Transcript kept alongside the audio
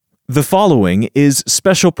The following is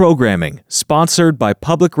special programming sponsored by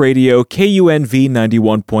Public Radio KUNV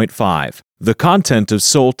 91.5. The content of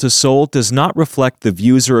Soul to Soul does not reflect the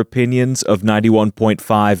views or opinions of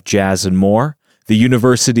 91.5 Jazz and More, the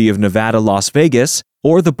University of Nevada, Las Vegas,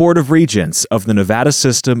 or the Board of Regents of the Nevada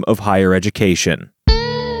System of Higher Education.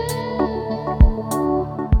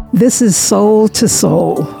 This is Soul to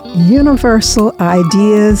Soul, universal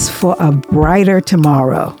ideas for a brighter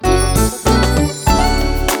tomorrow.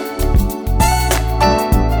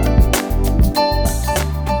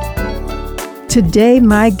 Today,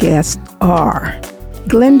 my guests are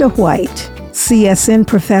Glenda White, CSN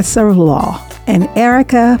Professor of Law, and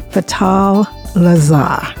Erica Fatal-Lazar.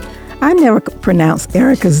 I never pronounced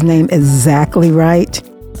Erica's name exactly right,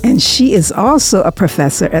 and she is also a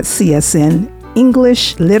professor at CSN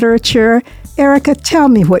English Literature. Erica, tell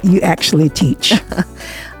me what you actually teach.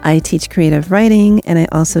 I teach creative writing, and I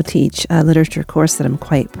also teach a literature course that I'm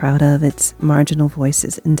quite proud of. It's Marginal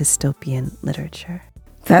Voices in Dystopian Literature.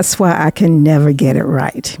 That's why I can never get it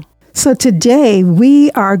right. So today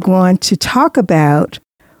we are going to talk about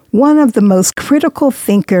one of the most critical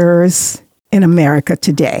thinkers in America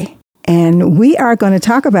today. And we are going to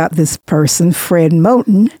talk about this person, Fred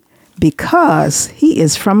Moten, because he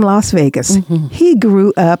is from Las Vegas. Mm-hmm. He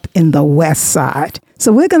grew up in the West Side.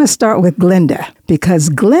 So we're going to start with Glenda,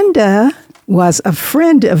 because Glenda was a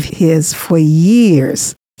friend of his for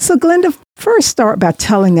years. So Glenda, first start by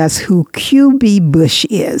telling us who Q.B. Bush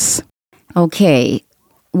is. Okay.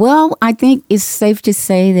 Well, I think it's safe to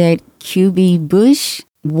say that Q.B. Bush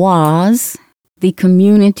was the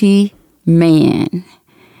community man,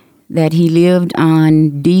 that he lived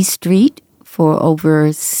on D Street for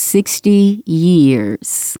over 60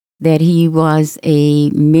 years, that he was a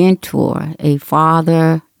mentor, a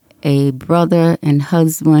father, a brother, and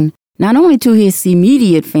husband, not only to his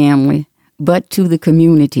immediate family, but to the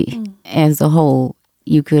community as a whole.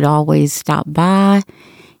 You could always stop by.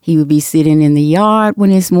 He would be sitting in the yard when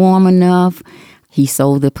it's warm enough. He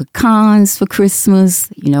sold the pecans for Christmas,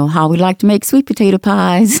 you know, how we like to make sweet potato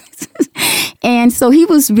pies. And so he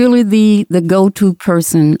was really the go-to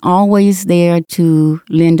person, always there to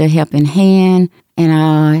lend a helping hand. And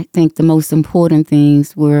I think the most important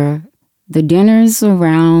things were the dinners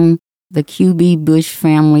around the Q.B. Bush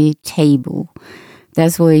family table.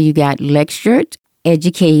 That's where you got lectured,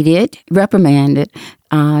 educated, reprimanded,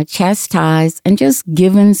 chastised, and just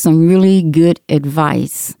given some really good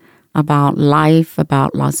advice about life,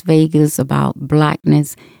 about Las Vegas, about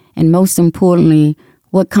Blackness, and most importantly,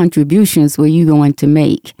 what contributions were you going to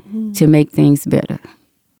make things better?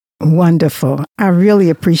 Wonderful. I really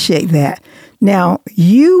appreciate that. Now,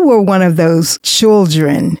 you were one of those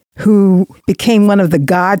children who became one of the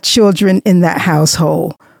godchildren in that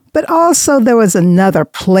household. But also there was another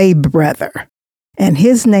play brother, and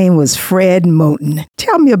his name was Fred Moten.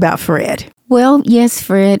 Tell me about Fred. Well, yes,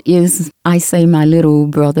 Fred is, I say, my little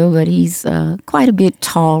brother, but he's quite a bit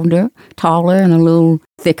taller and a little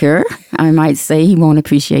thicker. I might say he won't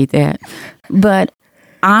appreciate that. But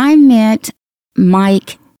I met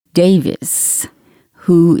Mike Davis,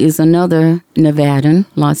 who is another Nevadan,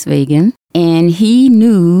 Las Vegan, and he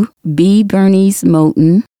knew B. Bernice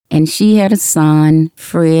Moten, and she had a son,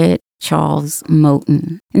 Fred Charles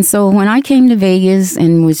Moten. And so when I came to Vegas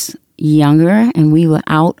and was younger and we were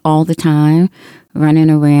out all the time running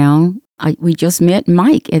around, we just met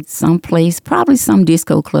Mike at some place, probably some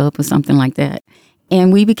disco club or something like that.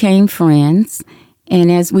 And we became friends.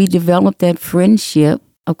 And as we developed that friendship,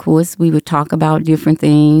 of course, we would talk about different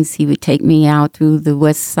things. He would take me out through the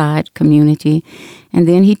West Side community. And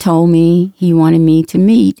then he told me he wanted me to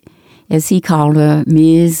meet, as he called her,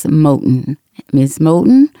 Ms. Moten. Ms.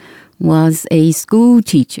 Moten was a school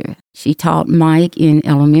teacher. She taught Mike in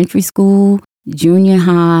elementary school, junior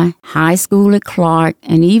high, high school at Clark,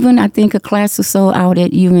 and even, I think, a class or so out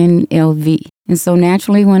at UNLV. And so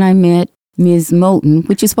naturally, when I met Ms. Moten,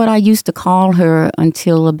 which is what I used to call her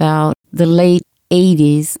until about the late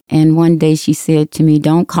 80s, and one day she said to me,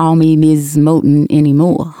 "Don't call me Ms. Moten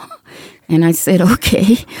anymore." And I said,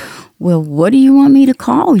 "Okay, well, what do you want me to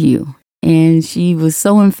call you?" And she was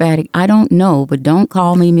so emphatic, "I don't know, but don't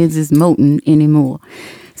call me Mrs. Moten anymore."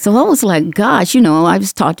 So I was like, gosh, you know, I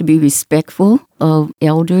was taught to be respectful of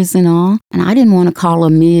elders and all. And I didn't want to call her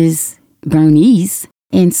Ms. Bernice.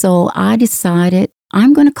 And so I decided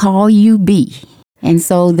I'm going to call you B. And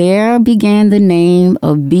so there began the name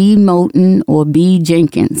of B. Moten or B.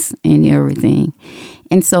 Jenkins and everything.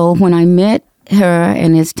 And so when I met her,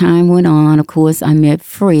 and as time went on, of course, I met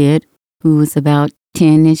Fred, who was about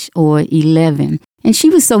 10-ish or 11. And she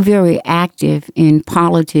was so very active in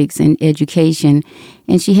politics and education,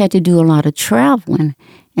 and she had to do a lot of traveling.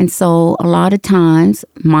 And so a lot of times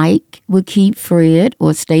Mike would keep Fred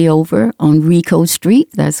or stay over on Rico Street.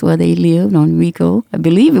 That's where they lived, on Rico. I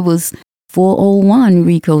believe it was 401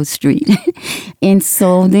 Rico Street. And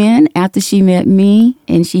so then after she met me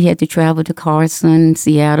and she had to travel to Carson,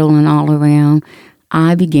 Seattle, and all around,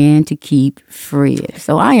 I began to keep Fred.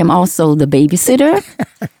 So I am also the babysitter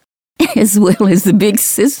as well as the big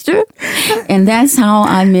sister. And that's how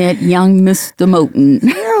I met young Mr. Moten.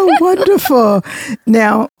 Oh, wonderful.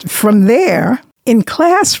 Now, from there, in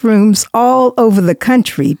classrooms all over the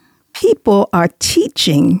country, people are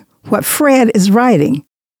teaching what Fred is writing.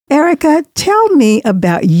 Erica, tell me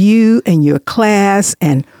about you and your class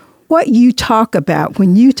and what you talk about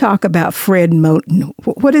when you talk about Fred Moten.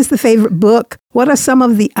 What is the favorite book? What are some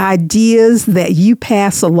of the ideas that you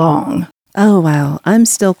pass along? Oh, wow. I'm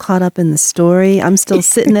still caught up in the story. I'm still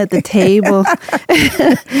sitting at the table,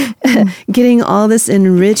 getting all this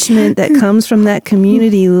enrichment that comes from that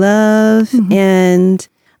community love. Mm-hmm. And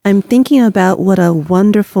I'm thinking about what a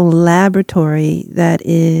wonderful laboratory that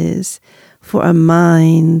is for a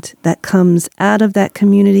mind that comes out of that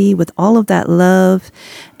community with all of that love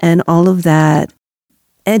and all of that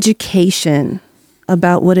education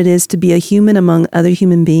about what it is to be a human among other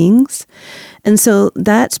human beings. And so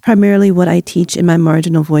that's primarily what I teach in my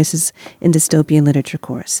Marginal Voices in Dystopian Literature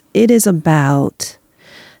course. It is about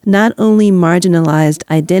not only marginalized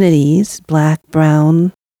identities, Black,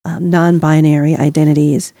 brown, non-binary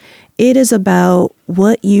identities. It is about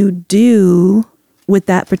what you do with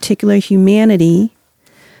that particular humanity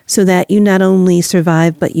so that you not only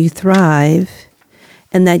survive, but you thrive,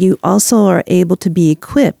 and that you also are able to be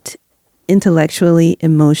equipped intellectually,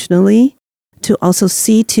 emotionally, to also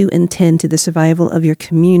see to and tend to the survival of your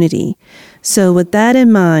community. So with that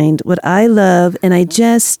in mind, what I love, and I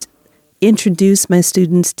just introduce my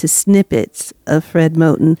students to snippets of Fred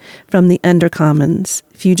Moten from the Undercommons,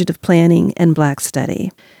 Fugitive Planning, and Black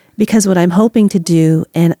Study. Because what I'm hoping to do,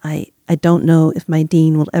 and I don't know if my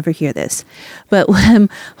dean will ever hear this, but what I'm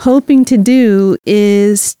hoping to do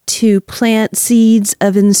is to plant seeds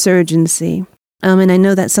of insurgency. And I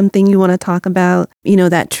know that's something you want to talk about,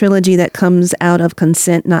 that trilogy that comes out of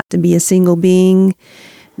Consent Not to Be a Single Being.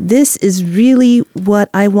 This is really what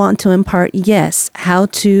I want to impart. Yes, how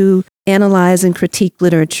to analyze and critique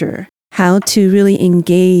literature, how to really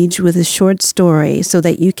engage with a short story so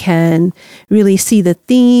that you can really see the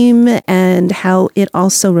theme and how it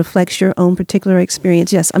also reflects your own particular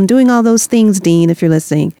experience. Yes, I'm doing all those things, Dean, if you're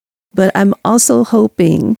listening, but I'm also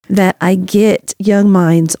hoping that I get young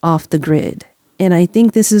minds off the grid. And I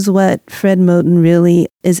think this is what Fred Moten really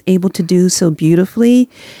is able to do so beautifully.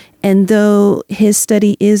 And though his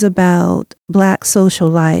study is about Black social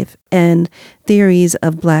life and theories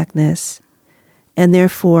of Blackness, and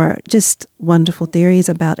therefore just wonderful theories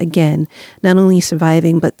about, again, not only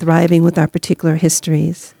surviving, but thriving with our particular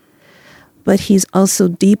histories. But he's also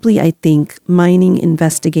deeply, I think, mining,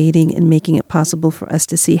 investigating, and making it possible for us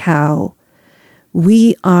to see how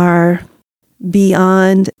we are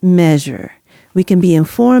beyond measure. We can be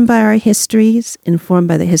informed by our histories, informed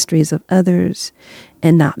by the histories of others,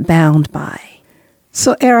 and not bound by.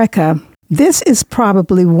 So, Erica, this is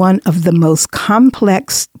probably one of the most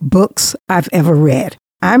complex books I've ever read.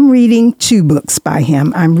 I'm reading 2 books by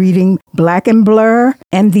him. I'm reading Black and Blur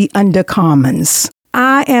and The Undercommons.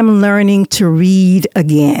 I am learning to read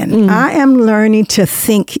again. I am learning to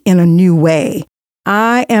think in a new way.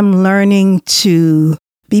 I am learning to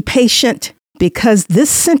be patient because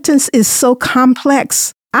this sentence is so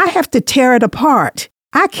complex. I have to tear it apart.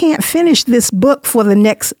 I can't finish this book for the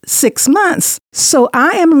next 6 months. So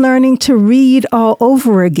I am learning to read all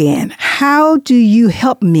over again. How do you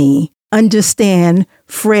help me understand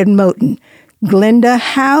Fred Moten? Glenda,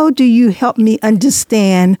 how do you help me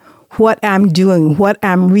understand what I'm doing, what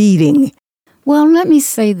I'm reading? Well, let me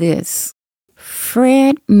say this.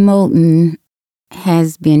 Fred Moten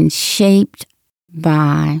has been shaped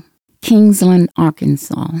by Kingsland,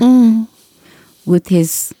 Arkansas, with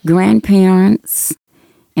his grandparents,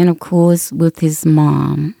 and of course with his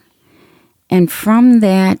mom. And from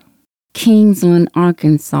that Kingsland,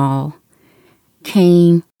 Arkansas,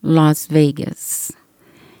 came Las Vegas.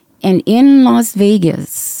 And in Las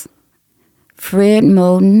Vegas, Fred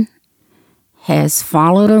Moten has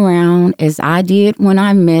followed around, as I did when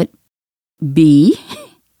I met B,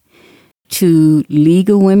 to League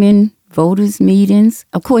of Women Voters meetings.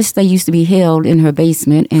 Of course, they used to be held in her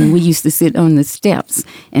basement, and we used to sit on the steps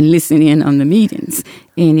and listen in on the meetings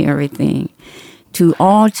and everything. To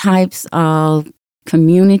all types of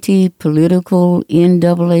community, political,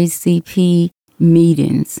 NAACP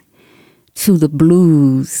meetings, to the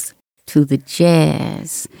blues, to the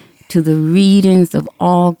jazz, to the readings of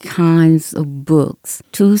all kinds of books,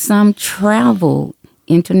 to some travel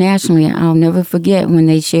internationally. I'll never forget when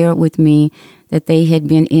they shared with me that they had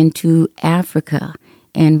been into Africa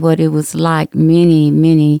and what it was like many,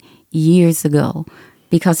 many years ago,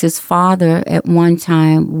 because his father at one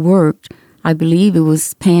time worked, I believe it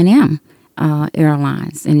was Pan Am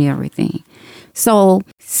Airlines and everything. So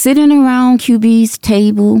sitting around QB's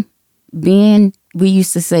table, we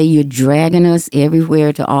used to say, you're dragging us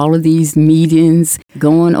everywhere to all of these meetings,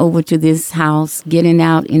 going over to this house, getting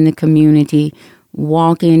out in the community,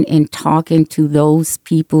 walking and talking to those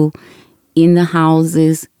people in the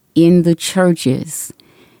houses, in the churches,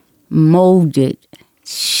 molded,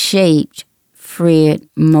 shaped Fred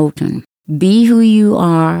Moten. Be who you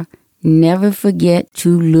are. Never forget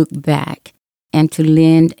to look back and to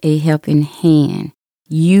lend a helping hand.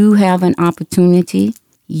 You have an opportunity.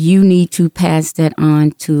 You need to pass that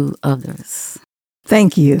on to others.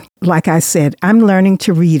 Thank you. Like I said, I'm learning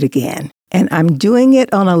to read again, and I'm doing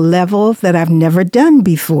it on a level that I've never done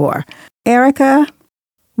before. Erica,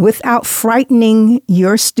 without frightening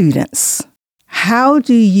your students, how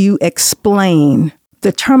do you explain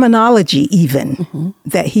the terminology even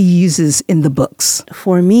that he uses in the books?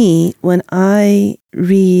 For me, when I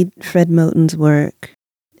read Fred Moten's work,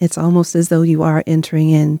 it's almost as though you are entering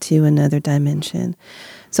into another dimension.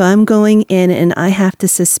 So I'm going in and I have to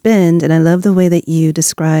suspend, and I love the way that you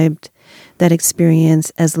described that experience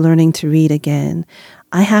as learning to read again.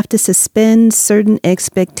 I have to suspend certain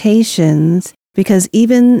expectations, because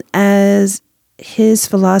even as his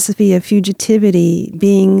philosophy of fugitivity,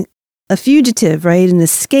 being a fugitive, right, an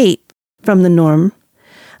escape from the norm,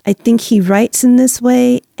 I think he writes in this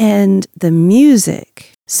way, and the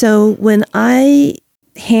music. So when I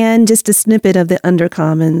hand just a snippet of the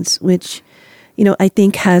Undercommons, which, I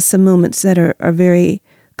think has some moments that are very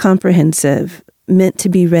comprehensive, meant to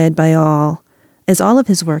be read by all, as all of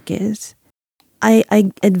his work is,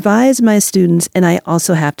 I advise my students, and I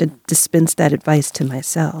also have to dispense that advice to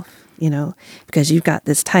myself, because you've got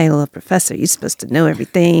this title of professor. You're supposed to know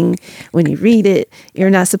everything. When you read it, you're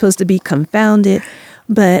not supposed to be confounded.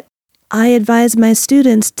 But I advise my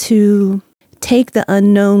students to take the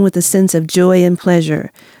unknown with a sense of joy and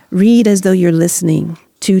pleasure. Read as though you're listening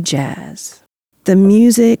to jazz. The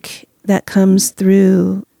music that comes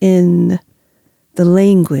through in the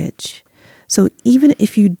language. So even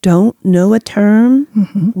if you don't know a term,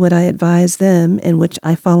 what I advise them, and which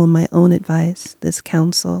I follow my own advice, this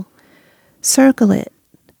counsel, circle it,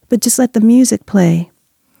 but just let the music play.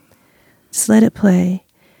 Just let it play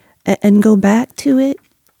and go back to it.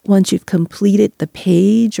 Once you've completed the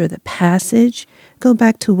page or the passage, go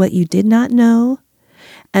back to what you did not know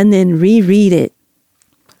and then reread it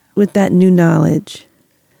with that new knowledge,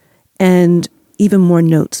 and even more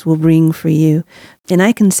notes will ring for you. And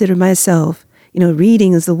I consider myself,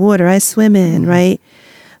 reading is the water I swim in, right?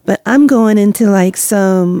 But I'm going into like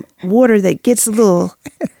some water that gets a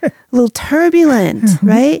little turbulent,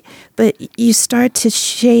 right? But you start to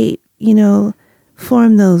shape,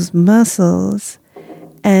 form those muscles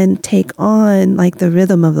and take on like the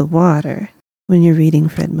rhythm of the water when you're reading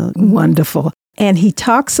Fred Moten. Wonderful. And he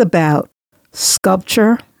talks about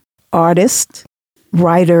sculpture, artists,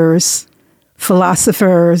 writers,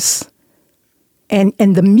 philosophers, and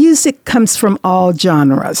the music comes from all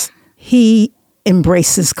genres. He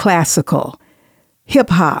embraces classical,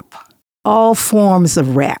 hip-hop, all forms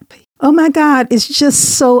of rap. Oh my God, it's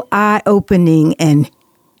just so eye-opening and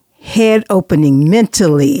head-opening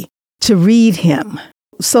mentally to read him.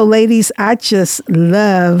 So ladies, I just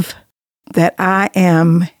love that I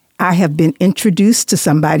have been introduced to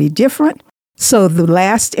somebody different. So the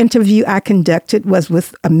last interview I conducted was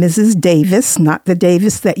with a Mrs. Davis, not the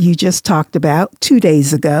Davis that you just talked about, 2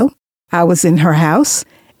 days ago. I was in her house.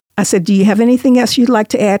 I said, do you have anything else you'd like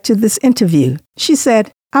to add to this interview? She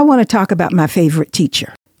said, I want to talk about my favorite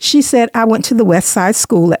teacher. She said, I went to the West Side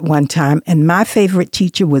School at one time, and my favorite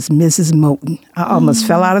teacher was Mrs. Moten. I almost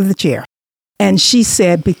fell out of the chair. And she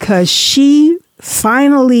said, because she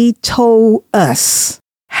finally told us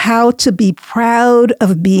how to be proud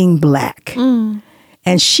of being Black. And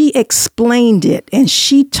she explained it, and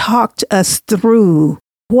she talked us through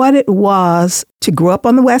what it was to grow up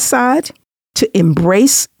on the West Side, to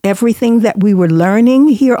embrace everything that we were learning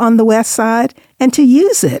here on the West Side, and to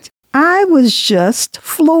use it. I was just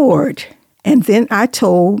floored. And then I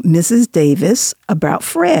told Mrs. Davis about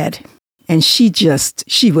Fred, and she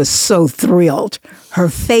was so thrilled. Her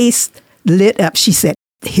face lit up. She said,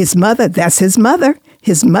 his mother, that's his mother.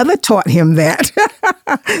 His mother taught him that.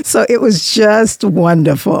 So it was just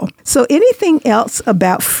wonderful. So anything else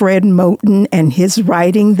about Fred Moten and his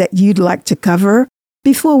writing that you'd like to cover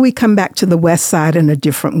before we come back to the West Side in a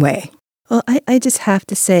different way? Well, I just have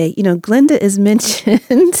to say, Glenda is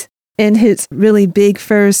mentioned in his really big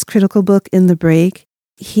first critical book, In the Break.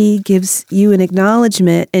 He gives you an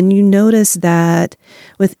acknowledgement, and you notice that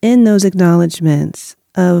within those acknowledgements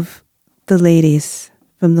of the ladies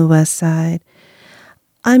from the West Side,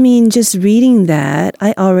 just reading that,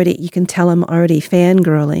 you can tell I'm already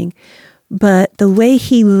fangirling, but the way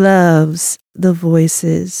he loves the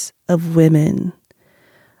voices of women,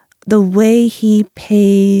 the way he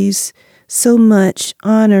pays so much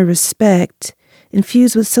honor, respect,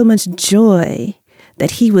 infused with so much joy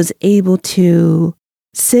that he was able to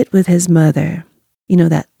sit with his mother,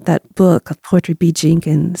 that book of Poetry B.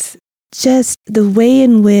 Jenkins, just the way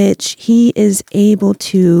in which he is able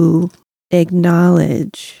to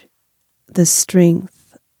acknowledge the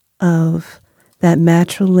strength of that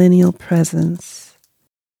matrilineal presence.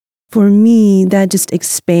 For me, that just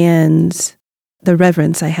expands the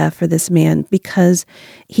reverence I have for this man, because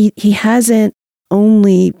he hasn't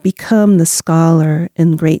only become the scholar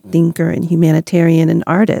and great thinker and humanitarian and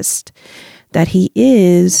artist that he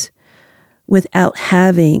is without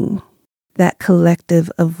having that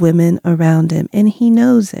collective of women around him. And he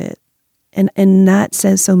knows it. And that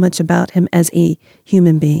says so much about him as a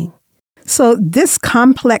human being. So this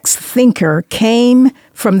complex thinker came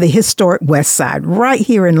from the historic West Side, right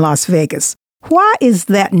here in Las Vegas. Why is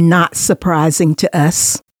that not surprising to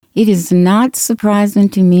us? It is not surprising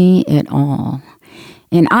to me at all.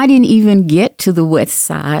 And I didn't even get to the West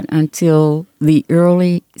Side until the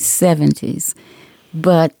early 70s.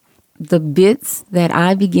 But the bits that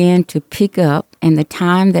I began to pick up and the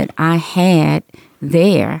time that I had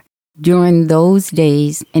there during those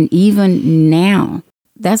days and even now,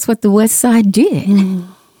 that's what the West Side did.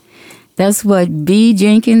 That's what B.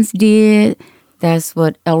 Jenkins did. That's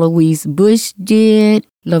what Eloise Bush did.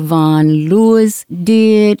 LaVon Lewis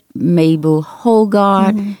did. Mabel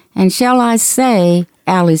Hogarth. And shall I say,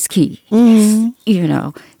 Alice Key.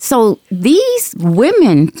 So these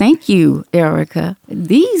women, thank you, Erica,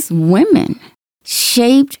 these women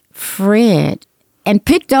shaped Fred and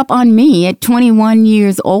picked up on me at 21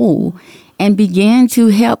 years old and began to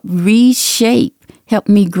help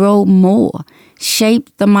me grow more, shape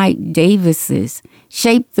the Mike Davises,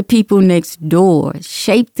 shape the people next door,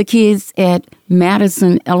 shape the kids at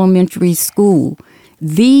Madison Elementary School.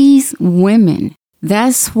 These women,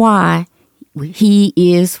 that's why he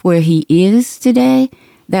is where he is today.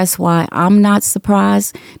 That's why I'm not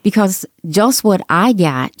surprised, because just what I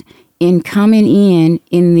got in coming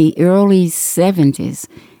in the early 70s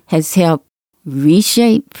has helped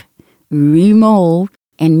reshape, remold,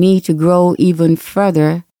 and me to grow even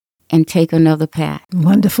further and take another path.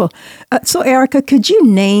 Wonderful. So, Erica, could you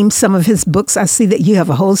name some of his books? I see that you have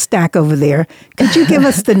a whole stack over there. Could you give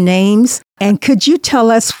us the names? And could you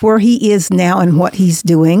tell us where he is now and what he's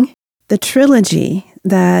doing? The trilogy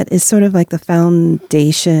that is sort of like the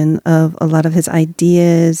foundation of a lot of his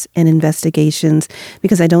ideas and investigations,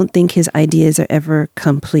 because I don't think his ideas are ever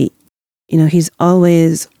complete. He's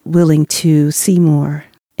always willing to see more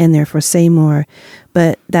and therefore say more.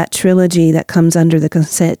 But that trilogy that comes under the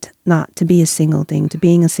concept not to be a single thing, to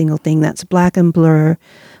being a single thing, that's Black and Blur,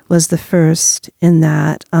 was the first in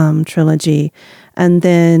that trilogy. And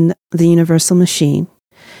then The Universal Machine,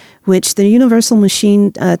 which the Universal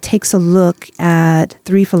Machine takes a look at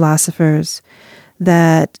three philosophers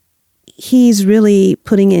that he's really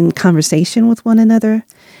putting in conversation with one another.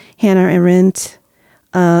 Hannah Arendt,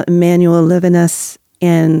 Emmanuel Levinas,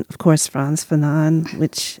 and of course Frantz Fanon,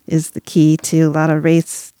 which is the key to a lot of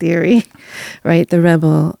race theory, right? The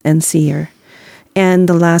Rebel and Seer. And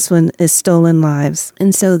the last one is Stolen Lives.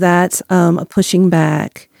 And so that's a pushing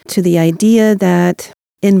back to the idea that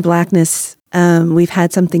in Blackness, we've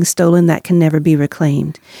had something stolen that can never be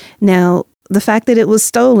reclaimed. Now, the fact that it was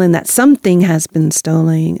stolen, that something has been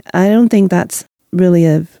stolen, I don't think that's really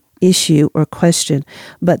an issue or question,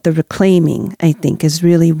 but the reclaiming, I think, is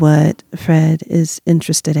really what Fred is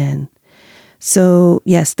interested in. So,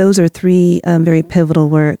 yes, those are three very pivotal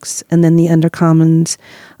works. And then The Undercommons,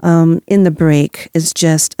 In the Break, is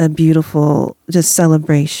just a beautiful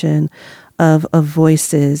celebration of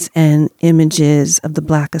voices and images of the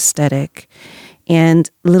Black aesthetic. And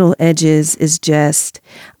Little Edges is just,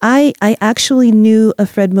 I actually knew of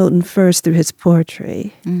Fred Moten first through his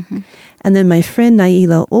poetry. And then my friend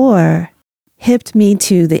Naila Orr hipped me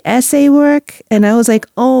to the essay work, and I was like,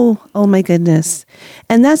 oh my goodness.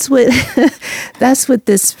 And that's what that's what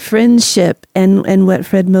this friendship and what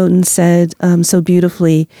Fred Moten said so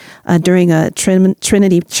beautifully during a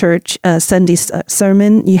Trinity Church Sunday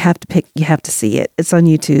sermon. You have to see it. It's on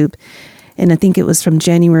YouTube. And I think it was from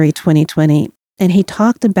January 2020. And he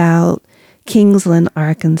talked about Kingsland,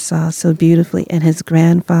 Arkansas so beautifully, and his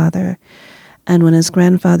grandfather. And when his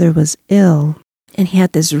grandfather was ill, and he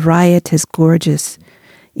had this riotous, gorgeous,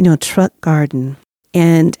 truck garden,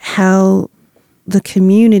 and how the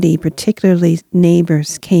community, particularly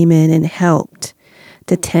neighbors, came in and helped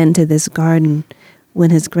to tend to this garden when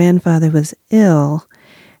his grandfather was ill.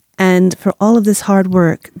 And for all of this hard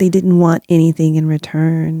work, they didn't want anything in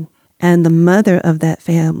return. And the mother of that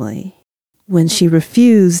family, when she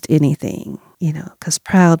refused anything, because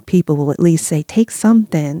proud people will at least say, take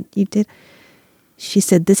something. You did. She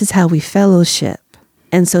said, this is how we fellowship.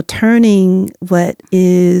 And so turning what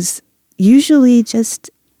is usually just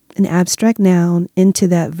an abstract noun into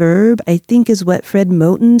that verb, I think is what Fred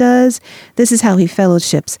Moten does. This is how he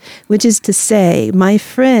fellowships, which is to say, my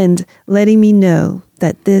friend letting me know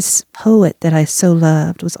that this poet that I so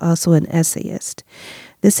loved was also an essayist.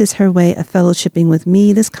 This is her way of fellowshipping with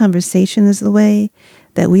me. This conversation is the way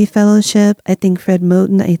that we fellowship. I think Fred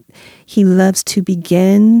Moten, he loves to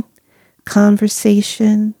begin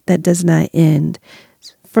conversation that does not end.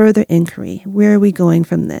 Further inquiry. Where are we going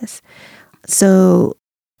from this? So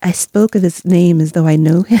I spoke of his name as though I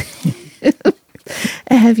know him.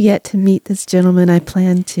 I have yet to meet this gentleman. I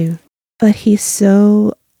plan to. But he's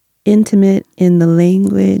so intimate in the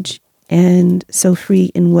language and so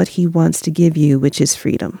free in what he wants to give you, which is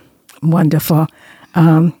freedom. Wonderful.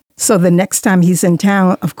 So the next time he's in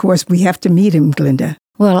town, of course, we have to meet him, Glenda.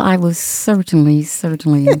 Well, I will certainly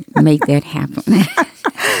make that happen.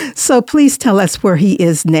 So please tell us where he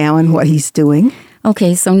is now and what he's doing.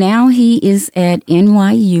 Okay, so now he is at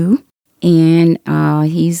NYU, and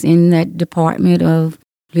he's in that Department of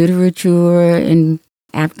Literature and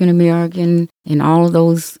African American and all of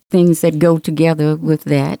those things that go together with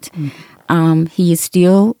that. He is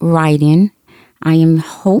still writing. I am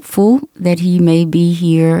hopeful that he may be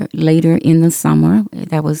here later in the summer.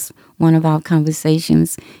 That was one of our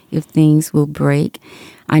conversations, if things will break.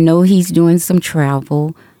 I know he's doing some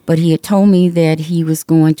travel, but he had told me that he was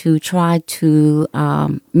going to try to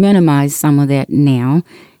minimize some of that now.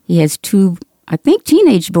 He has 2, I think,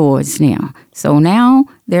 teenage boys now. So now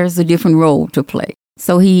there's a different role to play.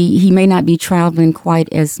 So he may not be traveling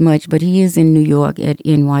quite as much, but he is in New York at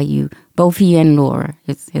NYU. Both he and Laura,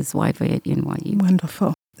 his wife, are at NYU.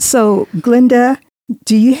 Wonderful. So, Glenda,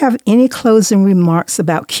 do you have any closing remarks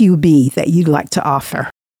about QB that you'd like to offer?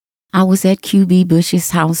 I was at QB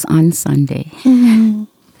Bush's house on Sunday. Mm-hmm.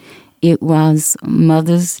 It was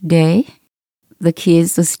Mother's Day. The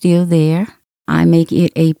kids are still there. I make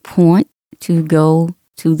it a point to go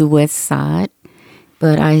to the West Side,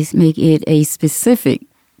 but I make it a specific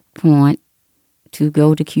point to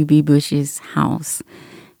go to QB Bush's house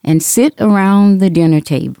and sit around the dinner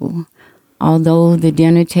table. Although the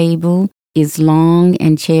dinner table is long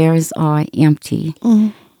and chairs are empty,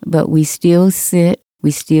 but we still sit, we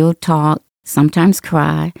still talk, sometimes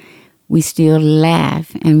cry, we still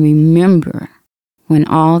laugh and remember when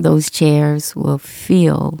all those chairs will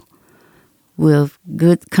fill with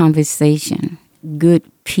good conversation, good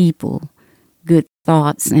people, good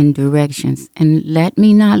thoughts and directions. And let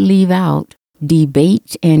me not leave out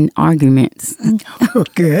debate and arguments. Oh,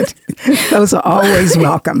 good. Those are always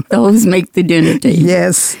welcome. Those make the dinner table.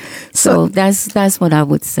 Yes. So that's what I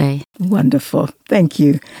would say. Wonderful. Thank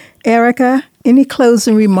you. Erica, any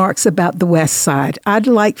closing remarks about the West Side? I'd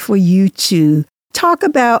like for you to talk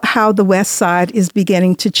about how the West Side is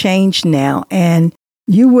beginning to change now. And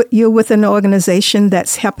you're with an organization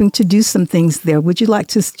that's helping to do some things there. Would you like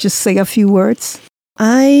to just say a few words?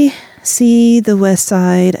 I see the West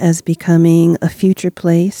Side as becoming a future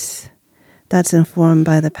place that's informed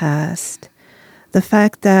by the past. The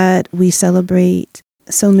fact that we celebrate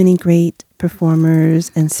so many great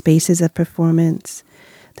performers and spaces of performance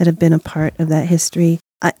that have been a part of that history.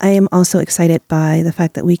 I am also excited by the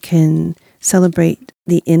fact that we can celebrate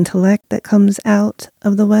the intellect that comes out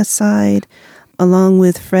of the West Side, along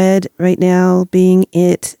with Fred right now being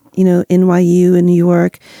NYU in New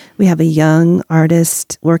York. We have a young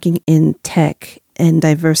artist working in tech and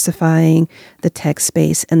diversifying the tech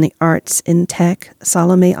space and the arts in tech.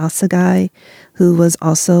 Salome Asagai, who was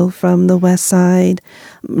also from the West Side.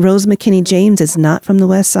 Rose McKinney James is not from the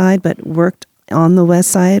West Side, but worked on the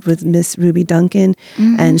West Side with Miss Ruby Duncan,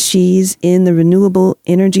 and she's in the renewable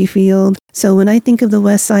energy field. So when I think of the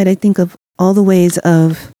West Side, I think of all the ways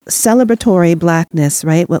of celebratory Blackness,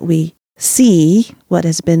 right? What we see, what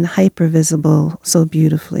has been hyper visible so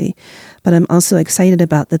beautifully. But I'm also excited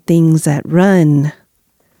about the things that run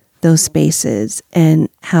those spaces and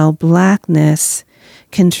how Blackness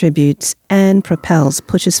contributes and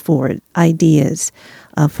pushes forward ideas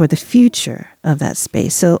for the future of that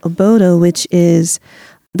space. So Obodo, which is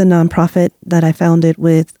the nonprofit that I founded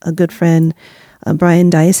with a good friend, Brian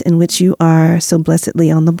Dice, in which you are so blessedly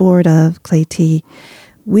on the board of, Clay T,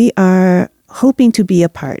 we are hoping to be a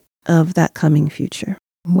part of that coming future.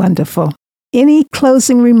 Wonderful. Any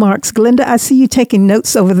closing remarks? Glenda, I see you taking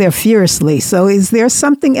notes over there furiously. So is there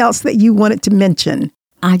something else that you wanted to mention?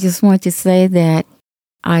 I just want to say that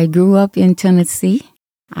I grew up in Tennessee.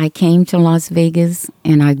 I came to Las Vegas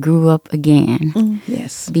and I grew up again.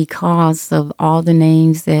 Yes. Because of all the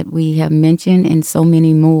names that we have mentioned and so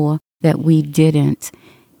many more that we didn't.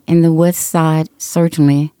 And the West Side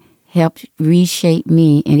certainly helped reshape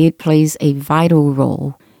me, and it plays a vital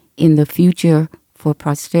role in the future for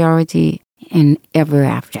posterity and ever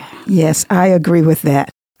after. Yes, I agree with that.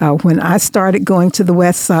 When I started going to the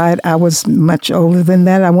West Side, I was much older than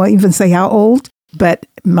that. I won't even say how old, but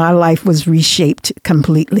my life was reshaped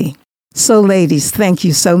completely. So, ladies, thank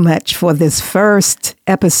you so much for this first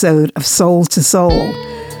episode of Soul to Soul.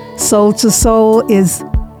 Soul to Soul is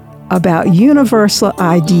about universal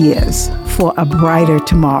ideas for a brighter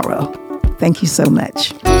tomorrow. Thank you so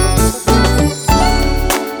much.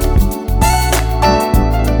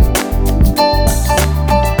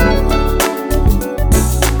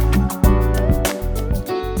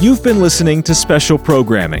 You've been listening to special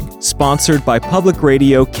programming sponsored by Public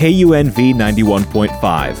Radio KUNV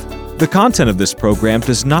 91.5. The content of this program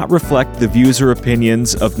does not reflect the views or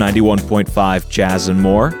opinions of 91.5 Jazz and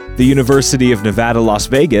More, the University of Nevada, Las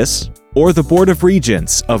Vegas, or the Board of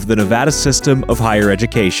Regents of the Nevada System of Higher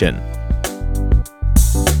Education.